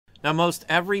Now, most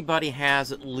everybody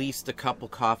has at least a couple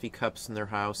coffee cups in their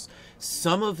house.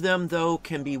 Some of them, though,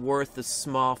 can be worth a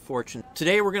small fortune.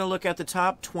 Today, we're going to look at the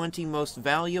top 20 most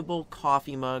valuable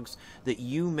coffee mugs that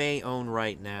you may own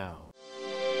right now.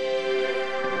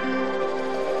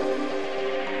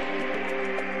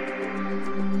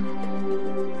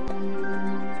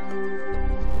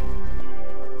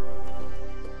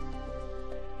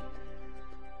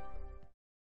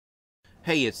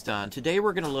 Hey, it's Don. Today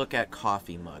we're going to look at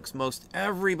coffee mugs. Most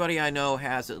everybody I know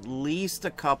has at least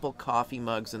a couple coffee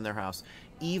mugs in their house,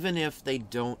 even if they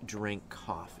don't drink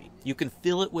coffee. You can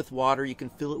fill it with water, you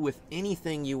can fill it with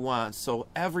anything you want, so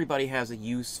everybody has a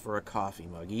use for a coffee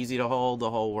mug. Easy to hold, the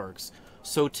whole works.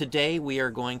 So today we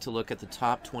are going to look at the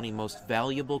top 20 most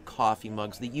valuable coffee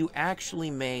mugs that you actually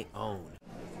may own.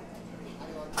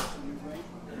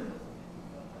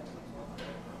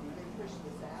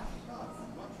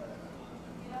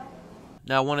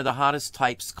 Now, one of the hottest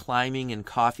types climbing in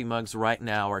coffee mugs right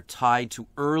now are tied to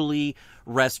early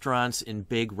restaurants in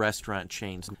big restaurant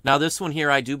chains. Now, this one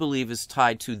here I do believe is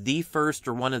tied to the first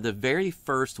or one of the very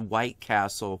first White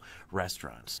Castle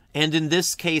restaurants. And in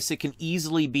this case, it can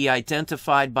easily be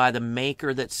identified by the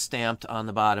maker that's stamped on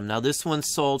the bottom. Now, this one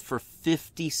sold for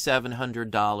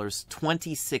 $5,700,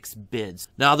 26 bids.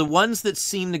 Now, the ones that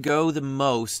seem to go the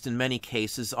most in many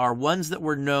cases are ones that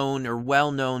were known or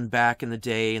well known back in the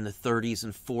day in the 30s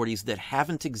and 40s that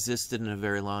haven't existed in a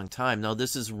very long time. Now,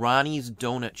 this is Ronnie's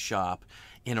Donut Shop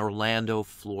in Orlando,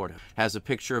 Florida. Has a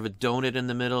picture of a donut in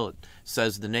the middle. It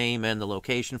says the name and the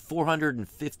location.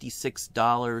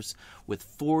 $456 with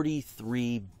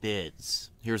 43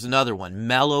 bids. Here's another one,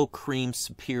 Mellow Cream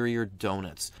Superior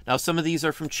Donuts. Now, some of these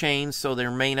are from chains, so there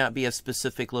may not be a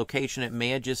specific location. It may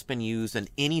have just been used in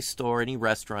any store, any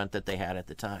restaurant that they had at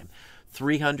the time.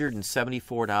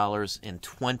 $374 and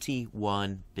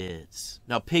 21 bids.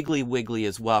 Now, Piggly Wiggly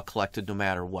is well collected no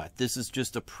matter what. This is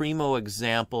just a primo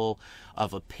example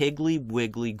of a Piggly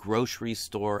Wiggly grocery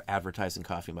store advertising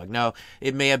coffee mug. Now,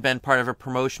 it may have been part of a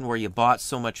promotion where you bought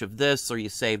so much of this or you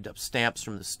saved up stamps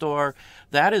from the store.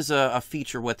 That is a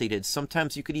feature what they did.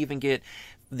 Sometimes you could even get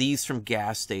these from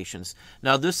gas stations.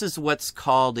 Now, this is what's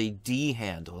called a D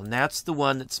handle, and that's the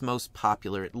one that's most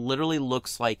popular. It literally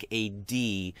looks like a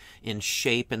D in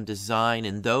shape and design,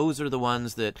 and those are the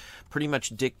ones that pretty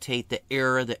much dictate the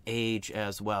era, the age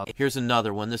as well. Here's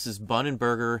another one. This is Bun and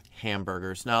Burger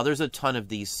Hamburgers. Now, there's a ton of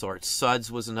these sorts.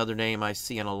 Suds was another name I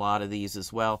see on a lot of these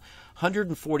as well.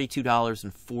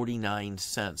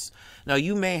 $142.49. Now,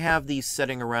 you may have these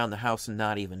sitting around the house and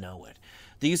not even know it.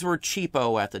 These were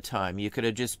cheapo at the time. You could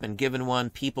have just been given one.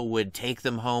 People would take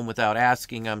them home without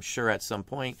asking, I'm sure, at some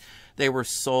point. They were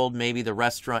sold. Maybe the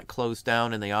restaurant closed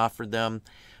down and they offered them.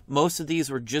 Most of these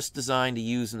were just designed to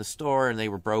use in the store, and they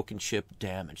were broken, chipped,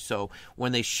 damaged. So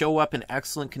when they show up in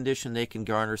excellent condition, they can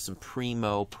garner some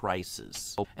primo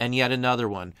prices. And yet another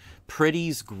one,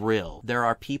 Pretty's Grill. There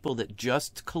are people that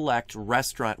just collect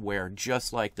restaurant ware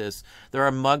just like this. There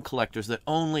are mug collectors that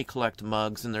only collect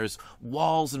mugs, and there's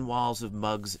walls and walls of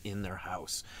mugs in their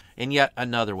house. And yet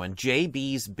another one,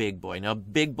 JB's Big Boy. Now,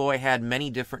 Big Boy had many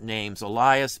different names.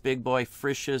 Elias, Big Boy,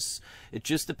 Frisch's. It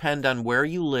just depended on where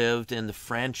you lived and the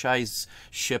franchise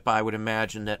ship, I would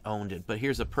imagine, that owned it. But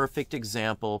here's a perfect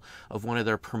example of one of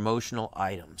their promotional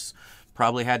items.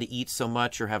 Probably had to eat so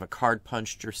much or have a card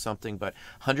punched or something, but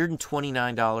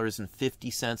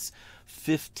 $129.50,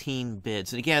 15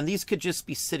 bids. And again, these could just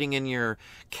be sitting in your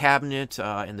cabinet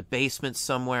in the basement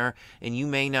somewhere, and you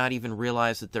may not even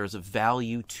realize that there's a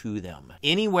value to them.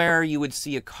 Anywhere you would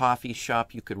see a coffee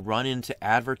shop, you could run into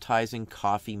advertising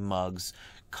coffee mugs,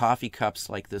 coffee cups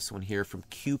like this one here from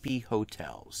Kewpie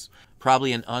Hotels.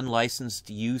 Probably an unlicensed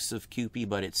use of Kewpie,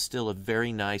 but it's still a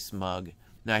very nice mug.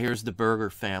 Now, here's the Burger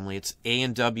family. It's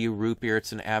A&W Root Beer.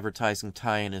 It's an advertising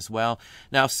tie-in as well.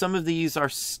 Now, some of these are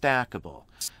stackable.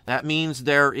 That means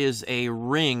there is a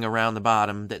ring around the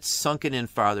bottom that's sunken in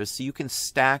farther, so you can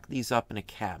stack these up in a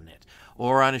cabinet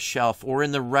or on a shelf or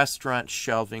in the restaurant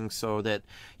shelving so that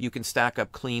you can stack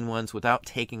up clean ones without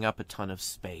taking up a ton of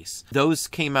space. Those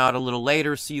came out a little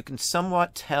later, so you can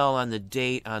somewhat tell on the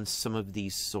date on some of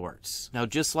these sorts. Now,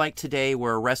 just like today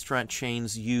where restaurant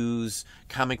chains use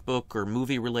comic book or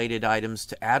movie related items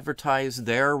to advertise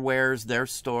their wares, their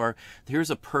store, here's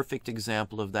a perfect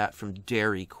example of that from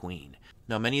Dairy Queen.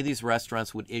 Now, many of these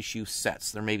restaurants would issue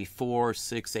sets. There may be 4,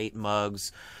 6, 8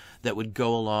 mugs that would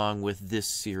go along with this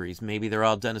series. Maybe they're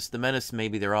all Dennis the Menace.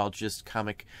 Maybe they're all just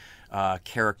comic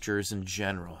characters in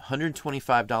general.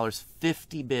 $125,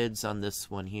 50 bids on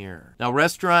this one here. Now,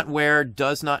 restaurant ware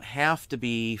does not have to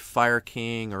be Fire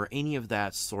King or any of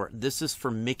that sort. This is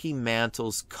for Mickey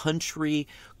Mantle's Country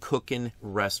Cookin'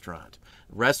 Restaurant.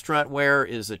 Restaurant ware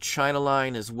is a China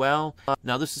line as well.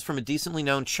 Now this is from a decently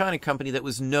known China company that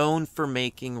was known for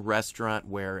making restaurant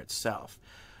ware itself.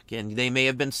 Again, they may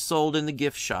have been sold in the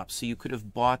gift shop, so you could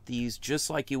have bought these just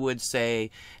like you would, say,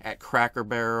 at Cracker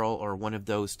Barrel or one of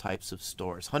those types of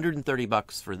stores.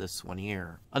 $130 for this one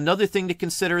here. Another thing to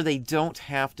consider, they don't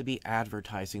have to be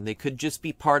advertising. They could just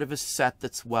be part of a set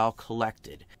that's well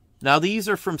collected. Now these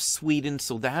are from Sweden,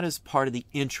 so that is part of the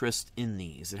interest in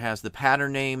these. It has the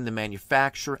pattern name, the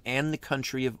manufacturer, and the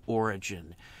country of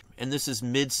origin. And this is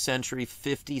mid-century,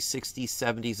 50s, 60s,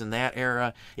 70s, in that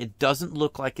era. It doesn't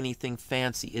look like anything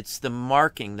fancy. It's the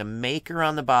marking, the maker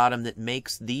on the bottom, that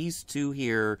makes these two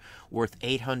here worth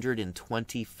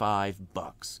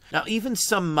 $825. Now, even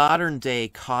some modern-day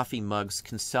coffee mugs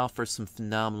can sell for some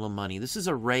phenomenal money. This is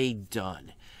a Ray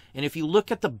Dunn. And if you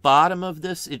look at the bottom of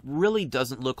this, it really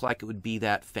doesn't look like it would be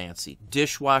that fancy.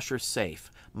 Dishwasher safe,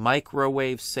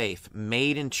 microwave safe,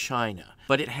 made in China.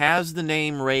 But it has the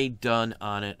name Ray Dunn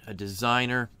on it, a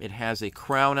designer. It has a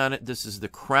crown on it. This is the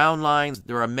crown line.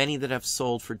 There are many that have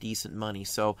sold for decent money.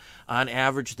 So on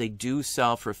average, they do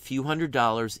sell for a few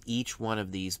 $100s each one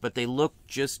of these. But they look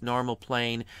just normal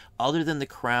plain, other than the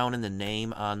crown and the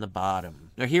name on the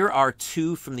bottom. Now here are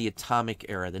two from the atomic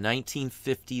era, the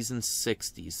 1950s and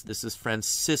 60s. This is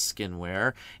Franciscan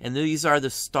ware, and these are the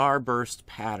starburst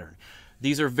pattern.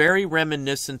 These are very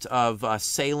reminiscent of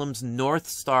Salem's North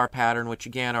Star pattern, which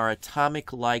again are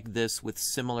atomic like this with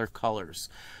similar colors.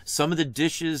 Some of the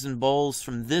dishes and bowls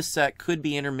from this set could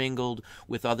be intermingled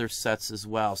with other sets as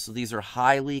well. So these are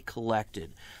highly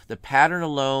collected. The pattern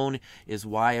alone is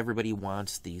why everybody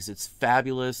wants these. It's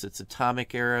fabulous. It's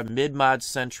atomic era, mid-mod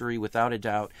century without a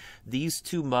doubt. These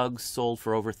two mugs sold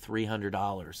for over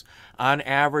 $300. On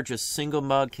average, a single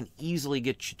mug can easily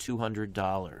get you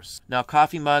 $200. Now,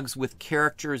 coffee mugs with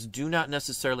characters do not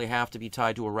necessarily have to be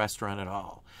tied to a restaurant at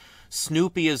all.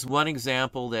 Snoopy is one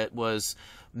example that was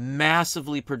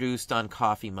massively produced on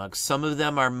coffee mugs. Some of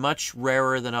them are much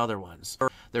rarer than other ones.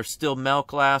 They're still milk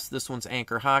glass. This one's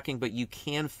Anchor Hocking, but you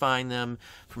can find them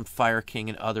from Fire King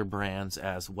and other brands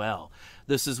as well.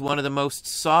 This is one of the most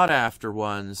sought after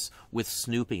ones with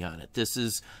Snoopy on it. This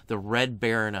is the Red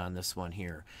Baron on this one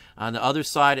here. On the other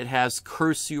side, it has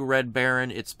Curse You Red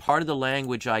Baron. It's part of the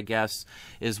language, I guess,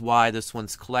 is why this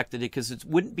one's collected, because it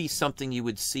wouldn't be something you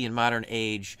would see in modern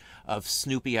age of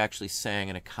Snoopy actually saying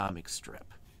in a comic strip.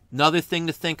 Another thing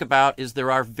to think about is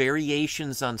there are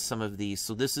variations on some of these.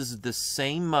 So this is the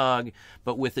same mug,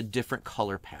 but with a different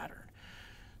color pattern.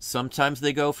 Sometimes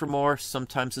they go for more.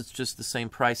 Sometimes it's just the same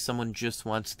price. Someone just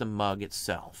wants the mug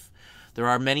itself. There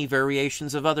are many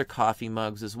variations of other coffee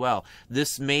mugs as well.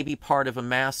 This may be part of a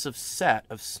massive set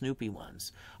of Snoopy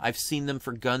ones. I've seen them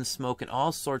for Gunsmoke and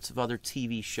all sorts of other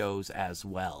TV shows as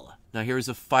well. Now here's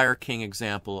a Fire King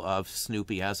example of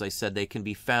Snoopy. As I said, they can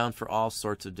be found for all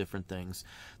sorts of different things.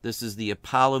 This is the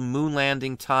Apollo moon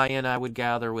landing tie-in, I would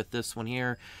gather, with this one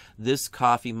here. This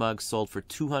coffee mug sold for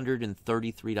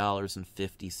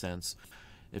 $233.50.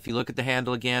 If you look at the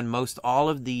handle again, most all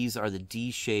of these are the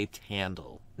D-shaped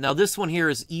handle. Now this one here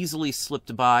is easily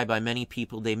slipped by many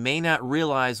people. They may not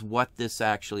realize what this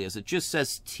actually is. It just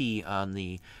says T on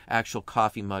the actual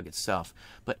coffee mug itself.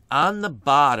 But on the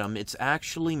bottom, it's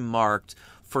actually marked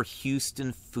for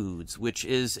Houston Foods, which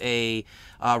is a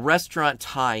restaurant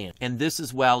tie-in. And this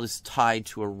as well is tied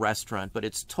to a restaurant, but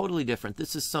it's totally different.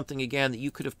 This is something, again, that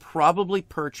you could have probably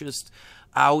purchased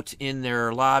out in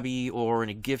their lobby or in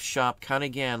a gift shop, kind of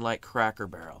again like Cracker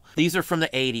Barrel. These are from the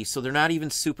 80s, so they're not even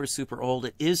super old.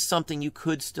 It is something you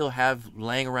could still have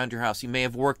laying around your house. You may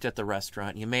have worked at the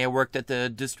restaurant. You may have worked at the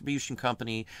distribution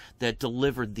company that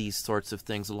delivered these sorts of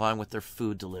things along with their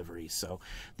food delivery. So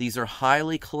these are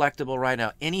highly collectible right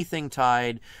now. Anything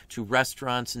tied to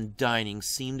restaurants and dining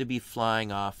seem to be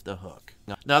flying off the hook.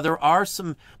 Now, there are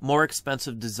some more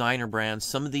expensive designer brands.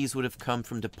 Some of these would have come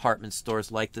from department stores,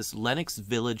 like this Lenox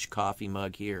Village coffee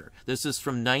mug here. This is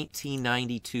from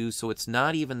 1992, so it's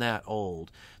not even that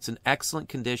old. It's in excellent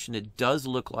condition. It does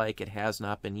look like it has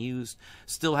not been used.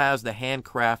 Still has the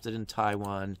handcrafted in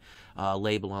Taiwan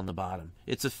label on the bottom.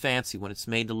 It's a fancy one. It's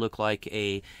made to look like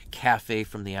a cafe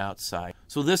from the outside.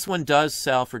 So this one does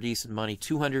sell for decent money,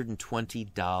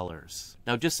 $220.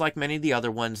 Now, just like many of the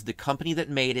other ones, the company that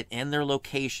made it and their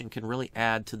location can really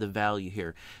add to the value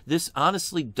here. This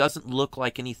honestly doesn't look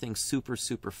like anything super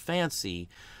fancy,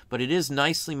 but it is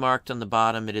nicely marked on the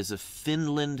bottom. It is a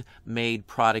Finland-made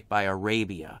product by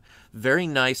Arabia. Very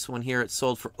nice one here. It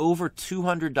sold for over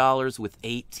 $200 with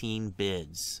 18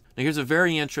 bids. Now here's a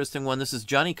very interesting one. This is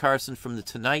Johnny Carson from The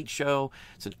Tonight Show.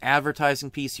 It's an advertising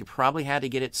piece. You probably had to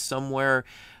get it somewhere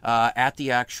at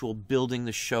the actual building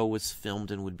the show was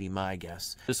filmed in, would be my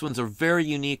guess. This one's a very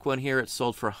unique one here. It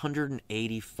sold for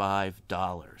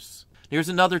 $185. Here's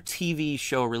another TV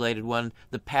show related one,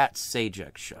 The Pat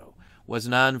Sajak Show.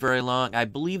 Wasn't on very long. I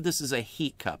believe this is a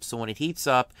heat cup, so when it heats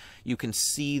up, you can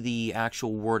see the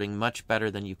actual wording much better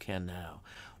than you can now.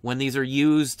 When these are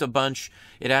used a bunch,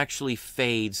 it actually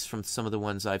fades from some of the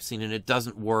ones I've seen, and it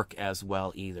doesn't work as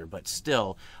well either. But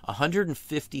still,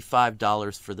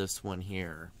 $155 for this one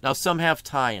here. Now, some have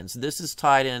tie-ins. This is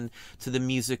tied in to the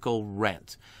musical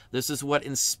Rent. This is what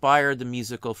inspired the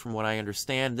musical, from what I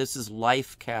understand. This is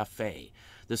Life Cafe.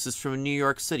 This is from New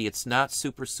York City. It's not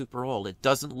super, super old. It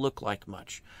doesn't look like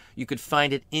much. You could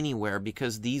find it anywhere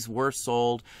because these were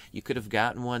sold. You could have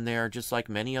gotten one there just like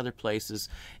many other places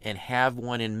and have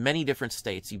one in many different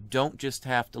states. You don't just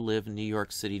have to live in New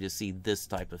York City to see this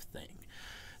type of thing.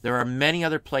 There are many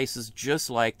other places just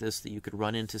like this that you could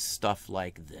run into stuff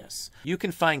like this. You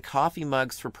can find coffee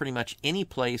mugs for pretty much any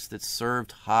place that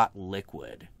served hot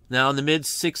liquid. Now, in the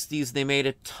mid-'60s, they made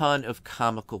a ton of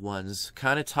comical ones,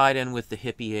 kind of tied in with the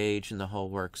hippie age and the whole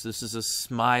works. This is a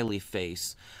smiley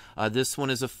face. This one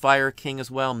is a Fire King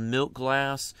as well, milk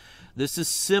glass. This is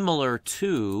similar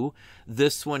to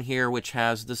this one here, which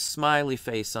has the smiley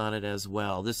face on it as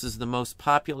well. This is the most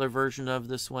popular version of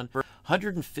this one. For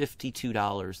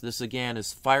 $152. This again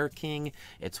is Fire King.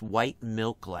 It's white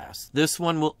milk glass. This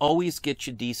one will always get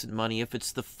you decent money if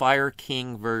it's the Fire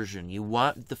King version. You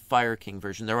want the Fire King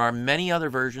version. There are many other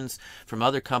versions from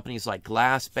other companies like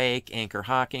Glass Bake, Anchor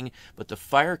Hocking, but the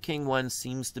Fire King one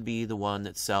seems to be the one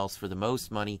that sells for the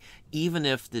most money, even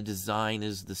if the design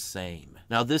is the same.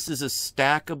 Now this is a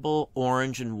stackable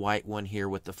orange and white one here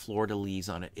with the fleur-de-lis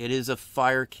on it. It is a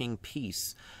Fire King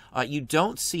piece. You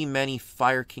don't see many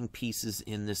Fire King pieces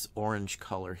in this orange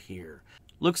color here.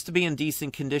 Looks to be in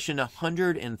decent condition.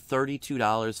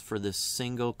 $132 for this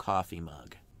single coffee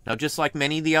mug. Now, just like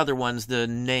many of the other ones, the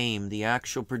name, the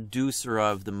actual producer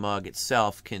of the mug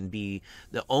itself can be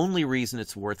the only reason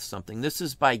it's worth something. This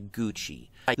is by Gucci.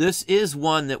 This is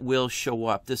one that will show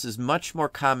up. This is much more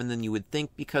common than you would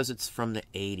think because it's from the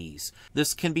 80s.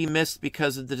 This can be missed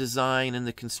because of the design and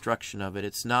the construction of it.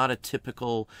 It's not a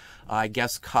typical, I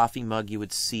guess, coffee mug you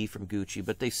would see from Gucci,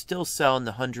 but they still sell in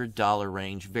the $100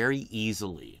 range very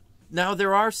easily. Now,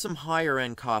 there are some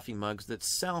higher-end coffee mugs that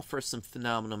sell for some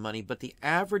phenomenal money, but the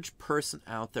average person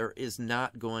out there is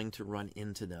not going to run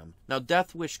into them. Now,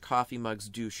 Death Wish coffee mugs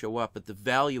do show up, but the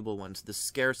valuable ones, the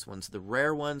scarce ones, the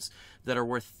rare ones that are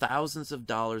worth thousands of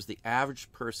dollars, the average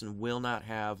person will not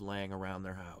have laying around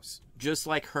their house. Just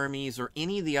like Hermes or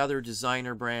any of the other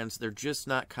designer brands, they're just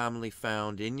not commonly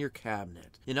found in your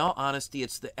cabinet. In all honesty,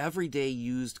 it's the everyday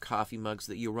used coffee mugs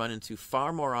that you run into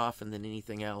far more often than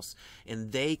anything else,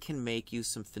 and they can make you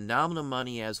some phenomenal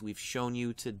money as we've shown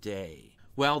you today.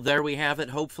 Well, there we have it.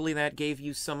 Hopefully that gave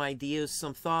you some ideas,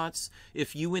 some thoughts.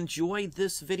 If you enjoyed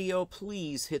this video,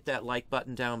 please hit that like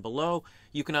button down below.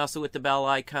 You can also hit the bell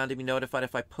icon to be notified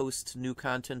if I post new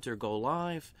content or go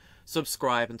live.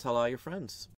 Subscribe and tell all your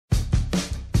friends.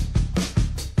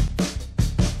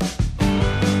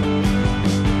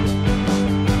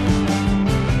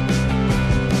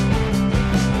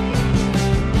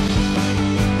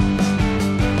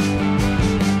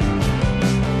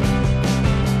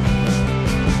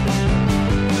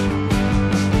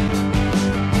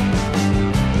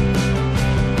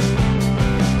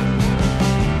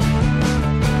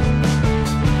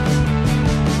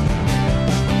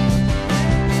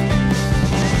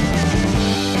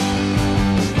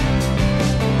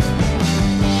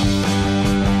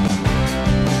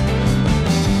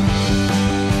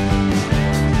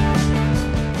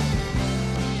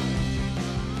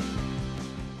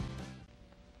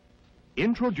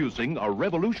 Introducing a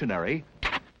revolutionary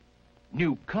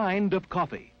new kind of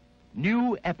coffee.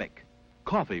 New Epic.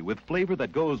 Coffee with flavor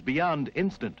that goes beyond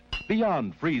instant,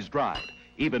 beyond freeze-dried,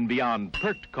 even beyond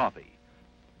perked coffee.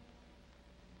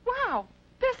 Wow,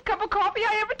 best cup of coffee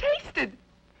I ever tasted.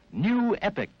 New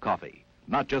Epic coffee.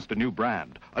 Not just a new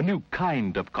brand, a new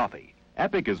kind of coffee.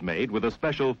 Epic is made with a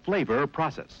special flavor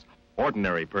process.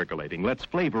 Ordinary percolating lets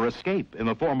flavor escape in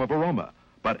the form of aroma,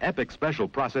 but Epic's special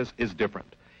process is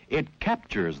different. It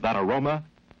captures that aroma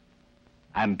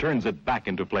and turns it back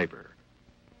into flavor.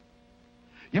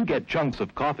 You get chunks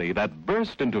of coffee that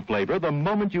burst into flavor the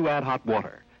moment you add hot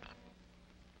water.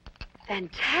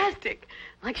 Fantastic.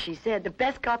 Like she said, the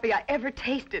best coffee I ever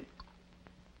tasted.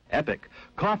 Epic,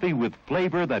 coffee with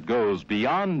flavor that goes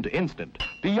beyond instant,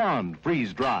 beyond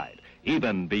freeze-dried,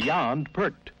 even beyond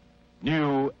perked.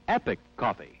 New Epic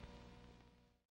coffee.